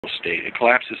state. It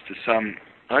collapses to some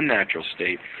unnatural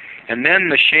state. And then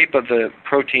the shape of the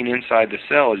protein inside the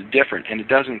cell is different, and it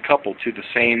doesn't couple to the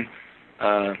same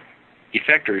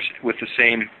effectors with the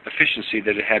same efficiency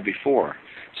that it had before.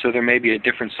 So there may be a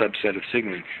different subset of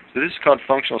signaling. So this is called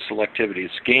functional selectivity.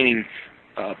 It's gaining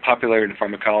popularity in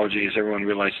pharmacology as everyone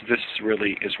realizes this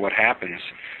really is what happens,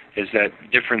 is that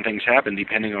different things happen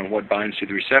depending on what binds to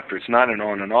the receptor. It's not an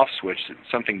on and off switch.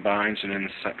 Something binds and then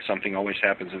something always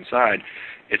happens inside.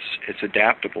 It's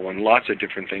adaptable, and lots of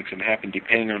different things can happen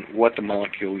depending on what the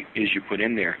molecule is you put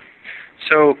in there.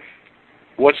 So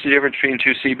what's the difference between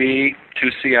 2CB,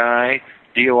 2CI,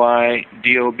 DOI,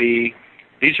 DOB?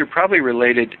 These are probably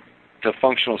related to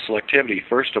functional selectivity,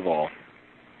 first of all.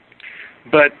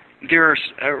 But there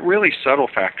are really subtle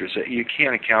factors that you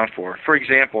can't account for. For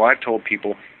example, I've told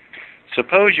people,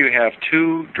 suppose you have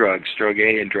two drugs, drug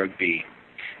A and drug B,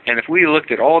 and if we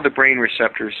looked at all the brain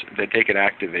receptors that they could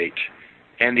activate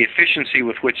and the efficiency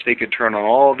with which they could turn on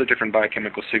all the different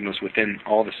biochemical signals within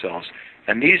all the cells,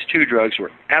 and these two drugs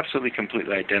were absolutely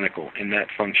completely identical in that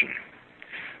function,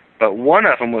 but one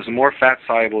of them was more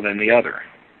fat-soluble than the other,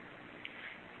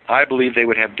 I believe they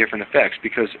would have different effects,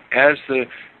 because as the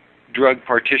drug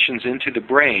partitions into the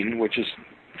brain, which is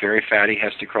very fatty,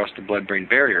 has to cross the blood-brain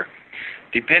barrier,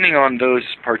 depending on those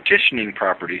partitioning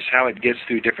properties, how it gets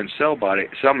through different cell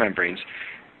membranes,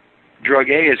 drug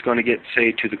A is going to get,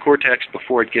 say, to the cortex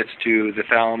before it gets to the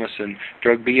thalamus, and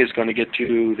drug B is going to get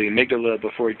to the amygdala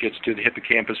before it gets to the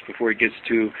hippocampus, before it gets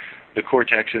to the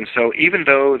cortex. And so even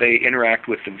though they interact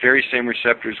with the very same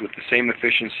receptors with the same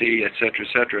efficiency, et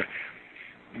cetera,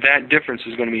 that difference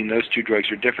is going to mean those two drugs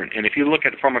are different. And if you look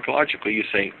at it pharmacologically, you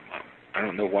say, well, I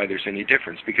don't know why there's any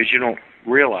difference, because you don't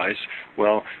realize,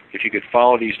 well, if you could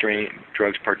follow these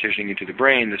drugs partitioning into the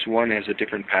brain, this one has a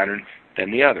different pattern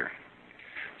than the other.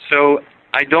 So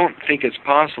I don't think it's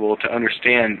possible to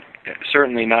understand,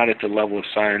 certainly not at the level of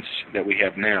science that we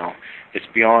have now. It's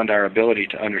beyond our ability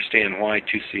to understand why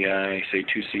 2CI, say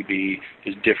 2CB,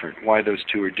 is different, why those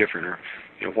two are different, or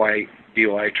why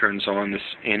DOI turns on this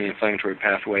anti-inflammatory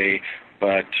pathway,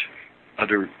 but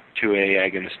other 2A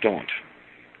agonists don't.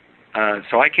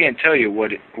 So I can't tell you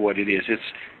what it is.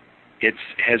 It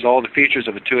has all the features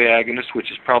of a 2A agonist, which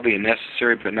is probably a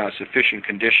necessary but not sufficient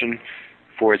condition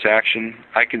for its action.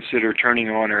 I consider turning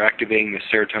on or activating the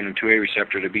serotonin 2A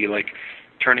receptor to be like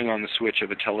turning on the switch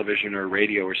of a television or a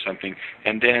radio or something,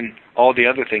 and then all the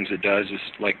other things it does is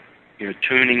like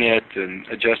tuning it and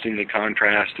adjusting the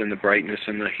contrast and the brightness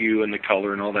and the hue and the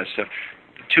color and all that stuff.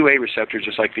 The 2A receptor is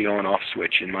just like the on-off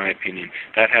switch, in my opinion.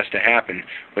 That has to happen,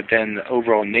 but then the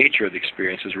overall nature of the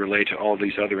experience is related to all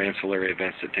these other ancillary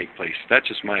events that take place. That's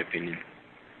just my opinion.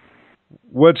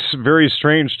 What's very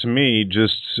strange to me,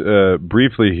 just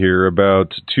briefly here,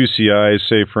 about 2CI,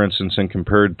 say, for instance, and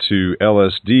compared to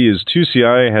LSD, is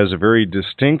 2CI has a very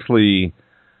distinctly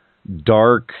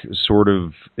dark sort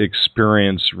of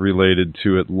experience related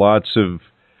to it. Lots of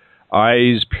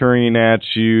eyes peering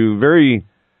at you. Very,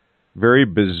 very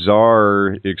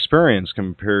bizarre experience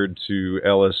compared to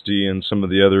LSD and some of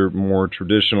the other more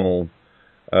traditional,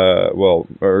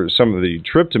 or some of the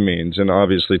tryptamines. And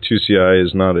obviously 2CI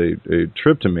is not a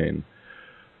tryptamine.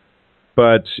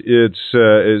 But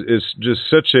it's just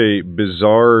such a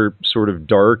bizarre sort of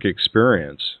dark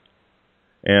experience.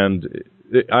 And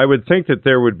I would think that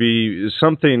there would be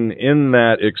something in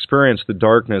that experience, the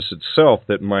darkness itself,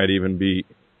 that might even be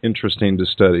interesting to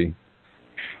study.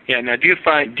 Yeah. Now, do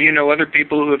you know other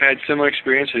people who have had similar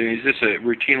experience? Is this a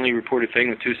routinely reported thing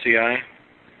with 2CI?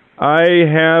 I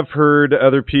have heard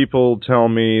other people tell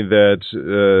me that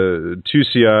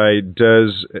 2CI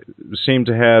does seem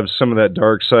to have some of that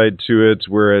dark side to it,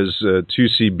 whereas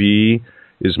 2CB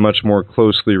is much more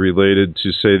closely related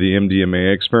to, say, the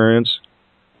MDMA experience.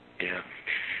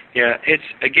 Yeah,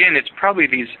 it's probably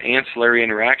these ancillary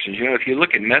interactions. If you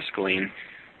look at mescaline,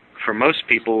 for most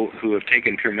people who have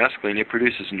taken pure mescaline, it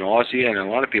produces nausea and a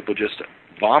lot of people just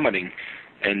vomiting,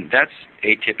 and that's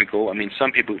atypical. I mean,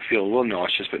 some people feel a little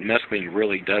nauseous, but mescaline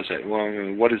really does it. Well,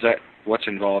 what is that? What's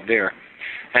involved there?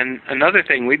 And another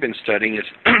thing we've been studying is,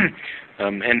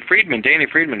 and Danny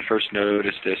Friedman first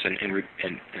noticed this and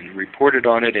reported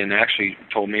on it and actually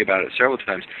told me about it several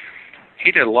times.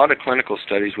 He did a lot of clinical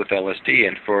studies with LSD,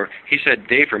 and he said,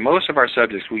 Dave, for most of our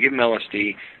subjects, we give them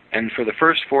LSD, and for the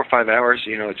first 4 or 5 hours,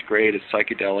 it's great, it's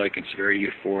psychedelic, it's very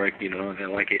euphoric, they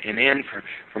like it. And then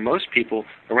for most people,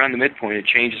 around the midpoint, it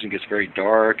changes and gets very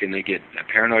dark, and they get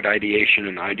paranoid ideation,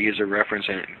 and ideas are referenced,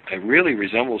 and it really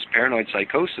resembles paranoid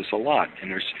psychosis a lot. And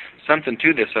there's something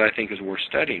to this that I think is worth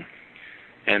studying.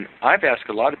 And I've asked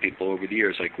a lot of people over the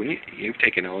years, like, when you've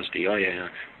taken LSD, oh yeah,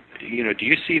 do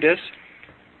you see this?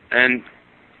 And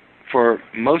for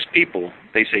most people,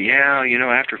 they say, yeah,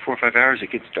 after 4 or 5 hours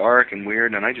it gets dark and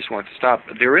weird and I just want to stop.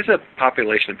 There is a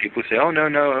population of people who say, oh,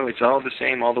 no, it's all the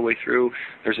same all the way through.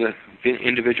 There's a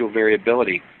individual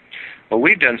variability. Well,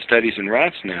 we've done studies in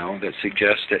rats now that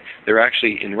suggest that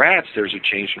in rats there's a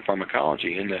change in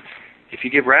pharmacology. If you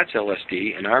give rats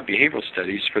LSD, in our behavioral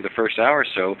studies for the first hour or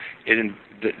so,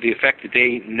 the effect that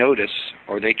they notice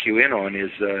or they cue in on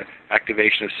is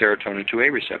activation of serotonin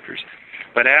 2A receptors.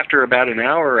 But after about an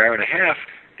hour or hour and a half,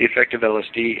 the effect of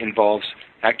LSD involves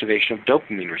activation of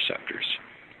dopamine receptors.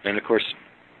 And of course,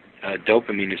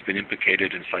 dopamine has been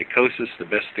implicated in psychosis. The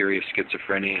best theory of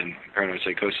schizophrenia and paranoid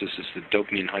psychosis is the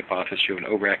dopamine hypothesis of an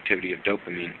overactivity of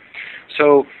dopamine.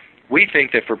 So we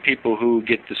think that for people who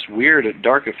get this weird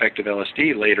dark effect of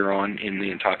LSD later on in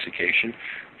the intoxication,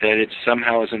 that it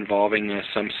somehow is involving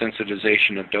some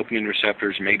sensitization of dopamine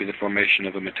receptors, maybe the formation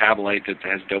of a metabolite that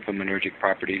has dopaminergic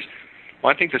properties.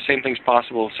 Well, I think the same thing's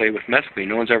possible, say, with mescaline.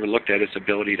 No one's ever looked at its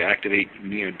ability to activate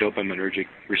dopaminergic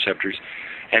receptors,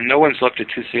 and no one's looked at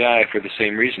 2CI for the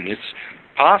same reason. It's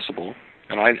possible,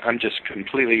 and I'm just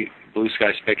completely blue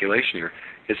sky speculation here,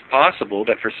 it's possible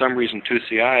that for some reason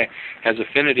 2CI has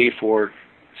affinity for,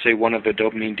 say, one of the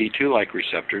dopamine D2-like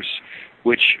receptors,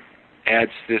 which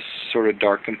adds this sort of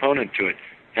dark component to it.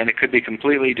 And it could be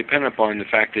completely dependent upon the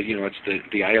fact that, it's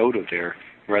the iota there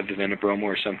rather than a bromo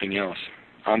or something else.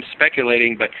 I'm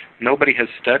speculating, but nobody has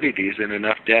studied these in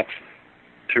enough depth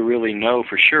to really know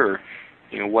for sure,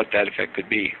 what that effect could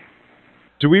be.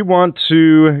 Do we want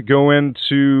to go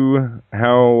into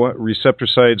how receptor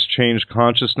sites change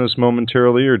consciousness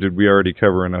momentarily, or did we already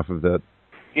cover enough of that?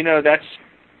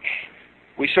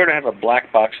 We sort of have a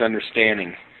black box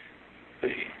understanding.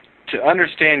 To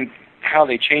understand how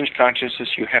they change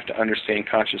consciousness, you have to understand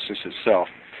consciousness itself.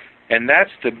 And that's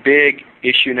the big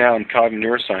issue now in cognitive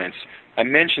neuroscience. I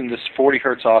mentioned this 40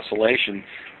 hertz oscillation,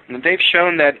 and they've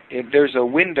shown that there's a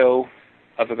window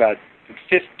of about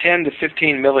 10 to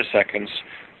 15 milliseconds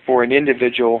for an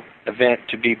individual event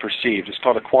to be perceived. It's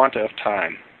called a quanta of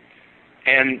time.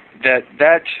 And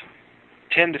that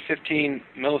 10 to 15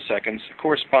 milliseconds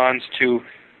corresponds to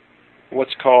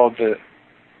what's called the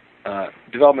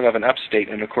development of an upstate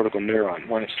in a cortical neuron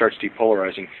when it starts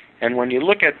depolarizing. And when you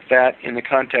look at that in the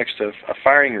context of a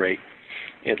firing rate,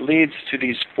 it leads to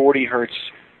these 40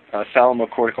 hertz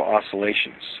thalamocortical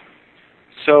oscillations.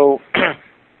 So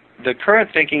the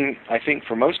current thinking, I think,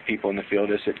 for most people in the field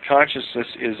is that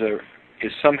consciousness is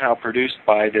somehow produced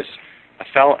by these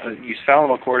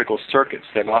thalamocortical circuits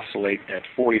that oscillate at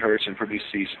 40 hertz and produce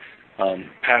these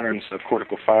patterns of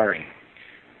cortical firing.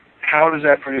 How does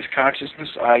that produce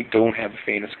consciousness? I don't have the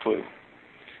faintest clue.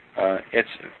 It's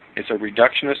a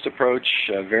reductionist approach,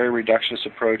 a very reductionist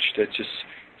approach that just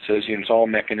says it's all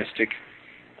mechanistic.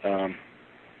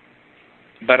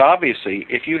 But obviously,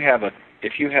 if you have a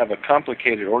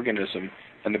complicated organism,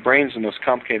 and the brain's the most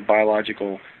complicated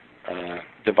biological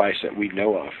device that we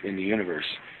know of in the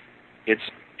universe,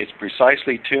 it's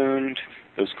precisely tuned.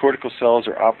 Those cortical cells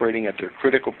are operating at their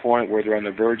critical point where they're on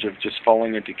the verge of just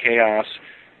falling into chaos.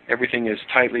 Everything is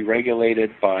tightly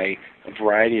regulated by a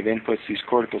variety of inputs. These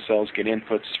cortical cells get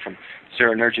inputs from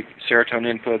serotonin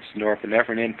inputs,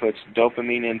 norepinephrine inputs,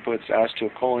 dopamine inputs,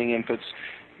 acetylcholine inputs,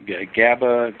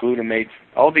 GABA, glutamate.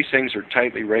 All these things are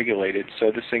tightly regulated,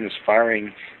 so this thing is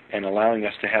firing and allowing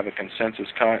us to have a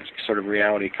consensus sort of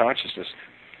reality consciousness.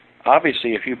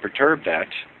 Obviously, if you perturb that,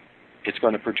 it's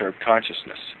going to perturb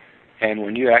consciousness. And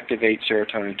when you activate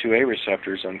serotonin 2A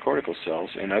receptors on cortical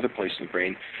cells and other places in the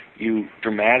brain, you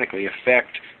dramatically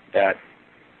affect that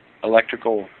the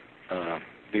electrical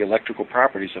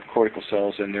properties of cortical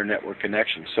cells and their network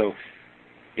connections. So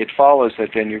it follows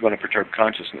that then you're going to perturb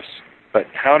consciousness. But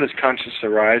how does consciousness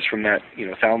arise from that,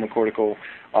 thalamocortical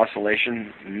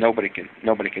oscillation? Nobody can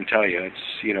tell you.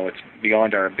 It's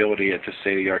beyond our ability at this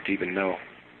state of the art to even know.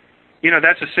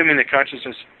 That's assuming that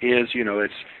consciousness is,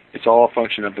 it's all a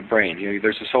function of the brain.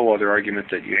 There's this whole other argument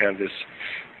that you have this,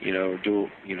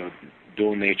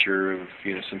 dual nature of,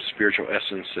 some spiritual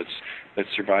essence that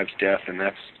survives death, and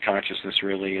that's consciousness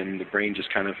really, and the brain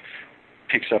just kind of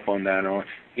picks up on that.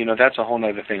 That's a whole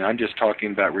other thing. I'm just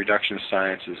talking about reductionist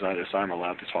science as I'm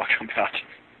allowed to talk about.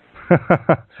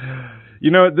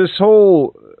 This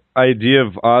whole idea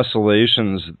of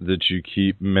oscillations that you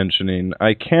keep mentioning,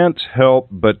 I can't help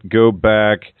but go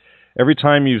back. Every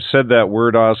time you've said that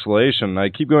word oscillation, I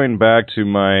keep going back to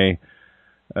my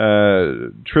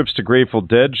trips to Grateful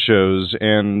Dead shows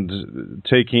and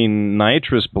taking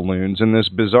nitrous balloons and this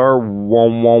bizarre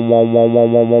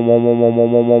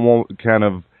kind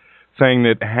of thing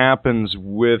that happens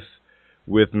with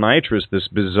with nitrous, this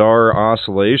bizarre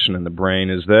oscillation in the brain.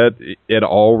 Is that at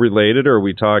all related, or are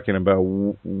we talking about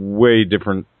way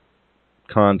different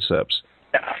concepts?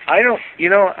 I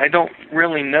don't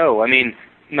really know. I mean,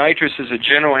 nitrous is a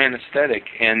general anesthetic,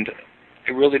 and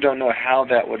I really don't know how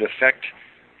that would affect,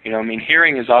 I mean,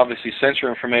 hearing is obviously sensory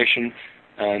information,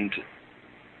 and,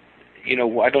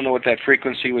 I don't know what that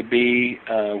frequency would be,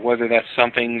 whether that's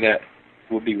something that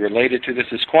would be related to this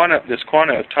quanta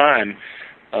of time,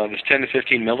 this 10 to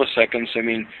 15 milliseconds. I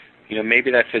mean,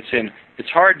 maybe that fits in. It's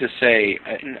hard to say.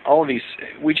 In all of these,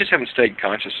 we just haven't studied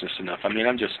consciousness enough. I mean,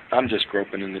 I'm just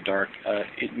groping in the dark.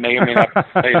 It may or may not be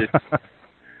related.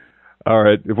 All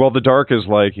right. Well, the dark is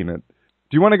liking it.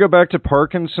 Do you want to go back to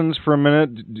Parkinson's for a minute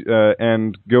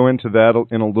and go into that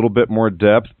in a little bit more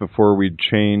depth before we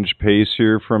change pace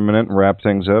here for a minute and wrap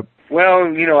things up? Well,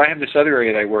 I have this other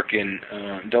area that I work in,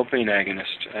 dopamine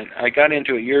agonist. And I got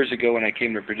into it years ago when I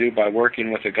came to Purdue by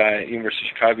working with a guy at the University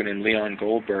of Chicago named Leon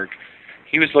Goldberg.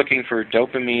 He was looking for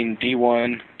dopamine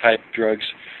D1 type drugs.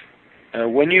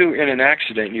 When you're in an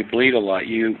accident and you bleed a lot,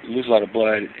 you lose a lot of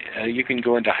blood, you can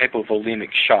go into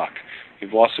hypovolemic shock.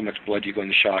 You've lost so much blood, you go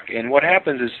into shock. And what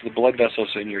happens is the blood vessels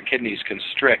in your kidneys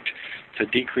constrict to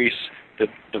decrease the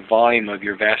volume of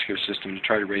your vascular system to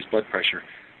try to raise blood pressure.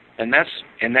 And that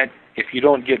if you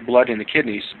don't get blood in the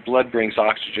kidneys, blood brings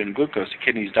oxygen and glucose, the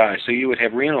kidneys die. So you would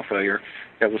have renal failure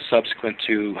that was subsequent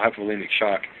to hypovolemic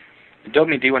shock. The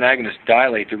dopamine D1 agonists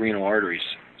dilate the renal arteries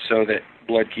so that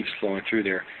blood keeps flowing through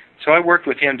there. So I worked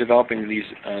with him developing these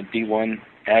D1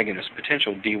 agonists,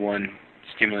 potential D1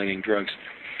 stimulating drugs.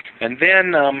 And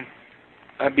then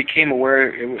I became aware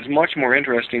it was much more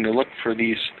interesting to look for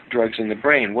these drugs in the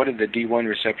brain. What did the D1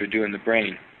 receptor do in the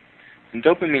brain? And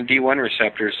dopamine D1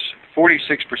 receptors,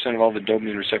 46% of all the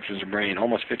dopamine receptors in the brain,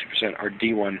 almost 50% are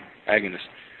D1 agonists.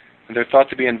 And they're thought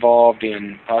to be involved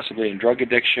possibly in drug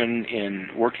addiction, in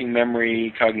working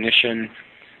memory, cognition,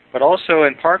 but also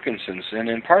in Parkinson's. And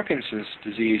in Parkinson's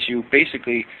disease, you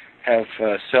basically have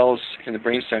cells in the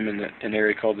brainstem in an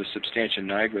area called the substantia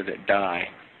nigra that die.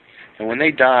 And when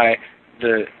they die,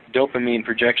 the dopamine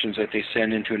projections that they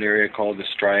send into an area called the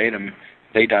striatum,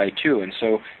 they die too. And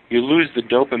so you lose the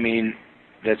dopamine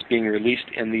that's being released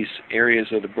in these areas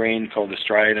of the brain called the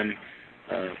striatum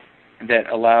that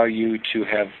allow you to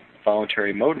have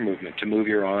voluntary motor movement, to move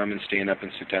your arm and stand up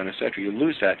and sit down, etc. You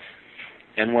lose that.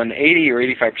 And when 80 or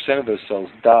 85% of those cells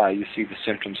die, you see the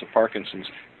symptoms of Parkinson's.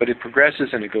 But it progresses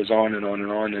and it goes on and on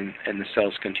and on, and the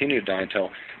cells continue to die until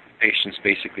patients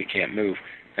basically can't move.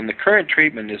 And the current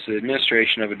treatment is the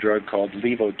administration of a drug called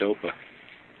levodopa.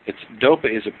 Dopa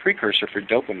is a precursor for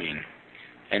dopamine,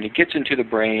 and it gets into the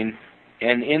brain,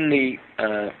 and in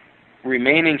the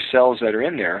remaining cells that are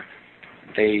in there,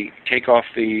 they take off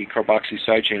the carboxy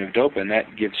side chain of dopa, and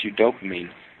that gives you dopamine.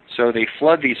 So they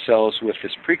flood these cells with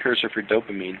this precursor for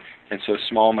dopamine, and so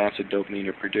small amounts of dopamine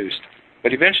are produced.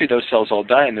 But eventually those cells all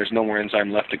die, and there's no more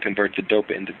enzyme left to convert the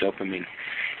dopa into dopamine.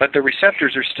 But the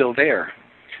receptors are still there.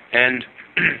 And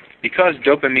because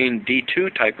dopamine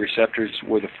D2 type receptors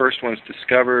were the first ones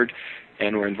discovered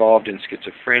and were involved in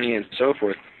schizophrenia and so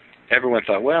forth, everyone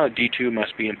thought, well, D2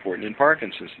 must be important in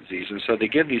Parkinson's disease. And so they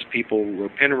give these people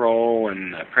ropinirole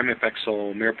and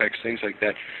pramipexole, Mirapex, things like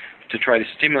that, to try to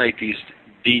stimulate these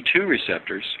D2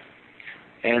 receptors.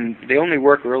 And they only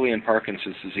work early in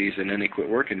Parkinson's disease, and then they quit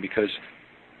working because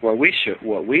what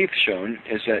we've shown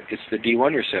is that it's the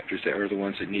D1 receptors that are the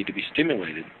ones that need to be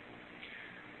stimulated.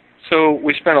 So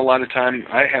we spent a lot of time.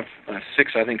 I have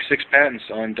six patents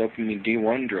on dopamine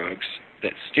D1 drugs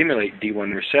that stimulate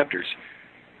D1 receptors.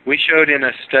 We showed in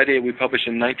a study we published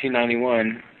in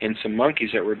 1991 in some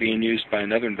monkeys that were being used by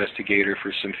another investigator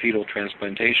for some fetal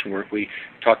transplantation work. We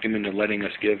talked him into letting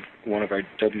us give one of our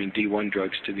dopamine D1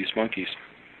 drugs to these monkeys.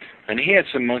 And he had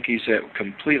some monkeys that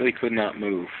completely could not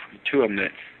move. Two of them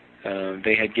that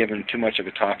they had given too much of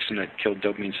a toxin that killed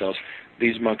dopamine cells.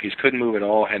 These monkeys couldn't move at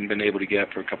all, hadn't been able to get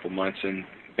up for a couple months, and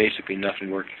basically nothing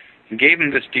worked. And gave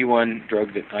them this D1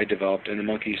 drug that I developed, and the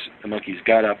monkeys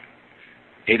got up,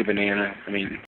 ate a banana. I mean,